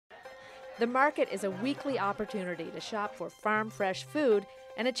The market is a weekly opportunity to shop for farm fresh food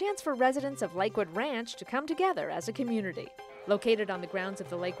and a chance for residents of Lakewood Ranch to come together as a community. Located on the grounds of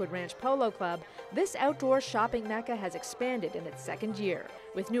the Lakewood Ranch Polo Club, this outdoor shopping mecca has expanded in its second year,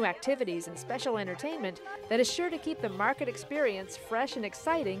 with new activities and special entertainment that is sure to keep the market experience fresh and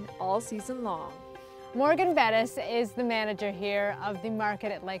exciting all season long. Morgan Bettis is the manager here of the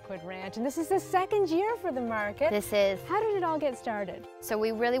market at Lakewood Ranch, and this is the second year for the market. This is. How did it all get started? So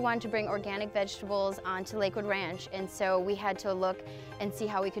we really wanted to bring organic vegetables onto Lakewood Ranch, and so we had to look and see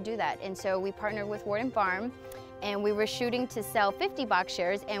how we could do that. And so we partnered with Warden Farm, and we were shooting to sell 50 box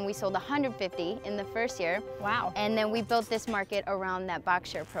shares, and we sold 150 in the first year. Wow. And then we built this market around that box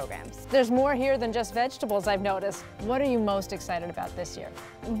share programs. There's more here than just vegetables, I've noticed. What are you most excited about this year?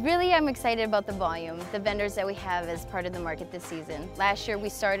 Really, I'm excited about the volume, the vendors that we have as part of the market this season. Last year we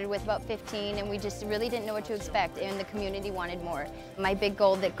started with about 15, and we just really didn't know what to expect, and the community wanted more. My big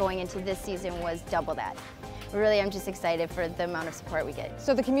goal that going into this season was double that. Really, I'm just excited for the amount of support we get.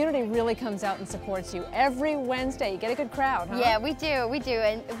 So the community really comes out and supports you every Wednesday. You get a good crowd, huh? Yeah, we do,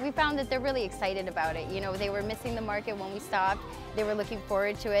 and we found that they're really excited about it. You know, they were missing the market when we stopped. They were looking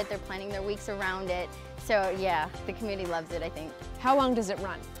forward to it. They're planning their weeks around it. So yeah, the community loves it, I think. How long does it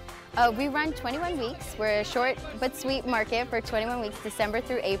run? We run 21 weeks. We're a short but sweet market for 21 weeks, December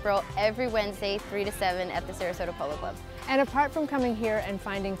through April, every Wednesday, 3 to 7 at the Sarasota Polo Club. And apart from coming here and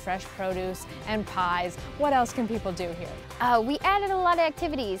finding fresh produce and pies, what else can people do here? We added a lot of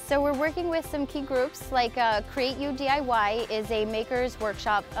activities. So we're working with some key groups like Create You DIY is a maker's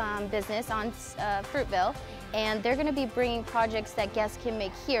workshop business on Fruitville. And they're going to be bringing projects that guests can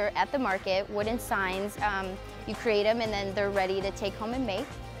make here at the market, wooden signs. You create them and then they're ready to take home and make.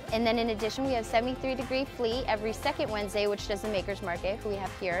 And then in addition, we have 73-degree Flea every second Wednesday, which does the Maker's Market, who we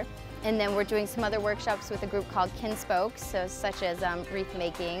have here. And then we're doing some other workshops with a group called Kinspokes, so such as wreath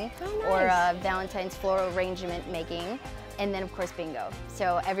making or Valentine's floral arrangement making. And then of course bingo.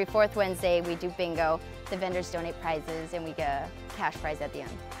 So every fourth Wednesday we do bingo. The vendors donate prizes and we get a cash prize at the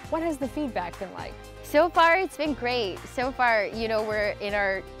end. What has the feedback been like? So far it's been great. So far, you know, we're in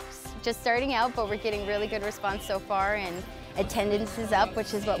our just starting out, but we're getting really good response so far, and attendance is up,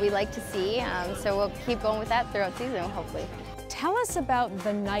 which is what we like to see. So we'll keep going with that throughout season, hopefully. Tell us about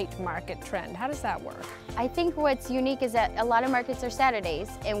the night market trend. How does that work? I think what's unique is that a lot of markets are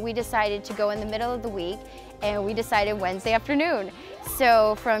Saturdays, and we decided to go in the middle of the week, and we decided Wednesday afternoon.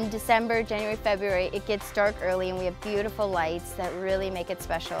 So from December, January, February, it gets dark early, and we have beautiful lights that really make it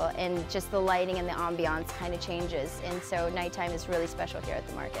special, and just the lighting and the ambiance kind of changes. And so nighttime is really special here at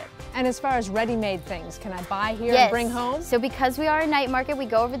the market. And as far as ready-made things, can I buy here Yes. and bring home? So because we are a night market, we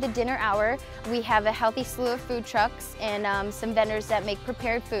go over the dinner hour. We have a healthy slew of food trucks and some vendors that make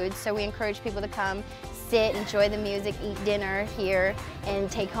prepared foods. So we encourage people to come, sit, enjoy the music, eat dinner here,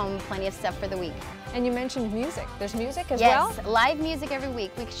 and take home plenty of stuff for the week. And you mentioned music. There's music as well? Yes, live music every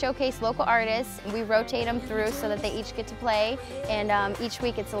week. We showcase local artists. We rotate them through so that they each get to play, and each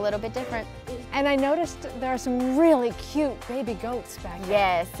week it's a little bit different. And I noticed there are some really cute baby goats back there.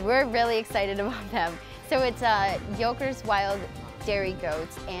 Yes, we're really excited about them. So it's Yoker's Wild Dairy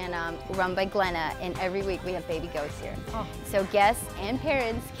Goats, and run by Glenna, and every week we have baby goats here. Oh. So guests and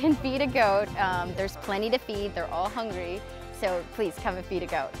parents can feed a goat. There's plenty to feed. They're all hungry. So please come and feed a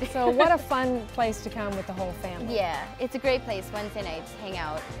goat. So what a fun place to come with the whole family. Yeah, it's a great place Wednesday nights, hang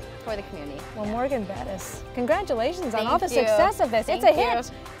out for the community. Well, Morgan Bettis, congratulations on Thank all the you. success of this. Thank It's a you.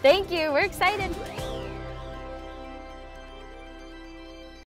 hit. Thank you, we're excited.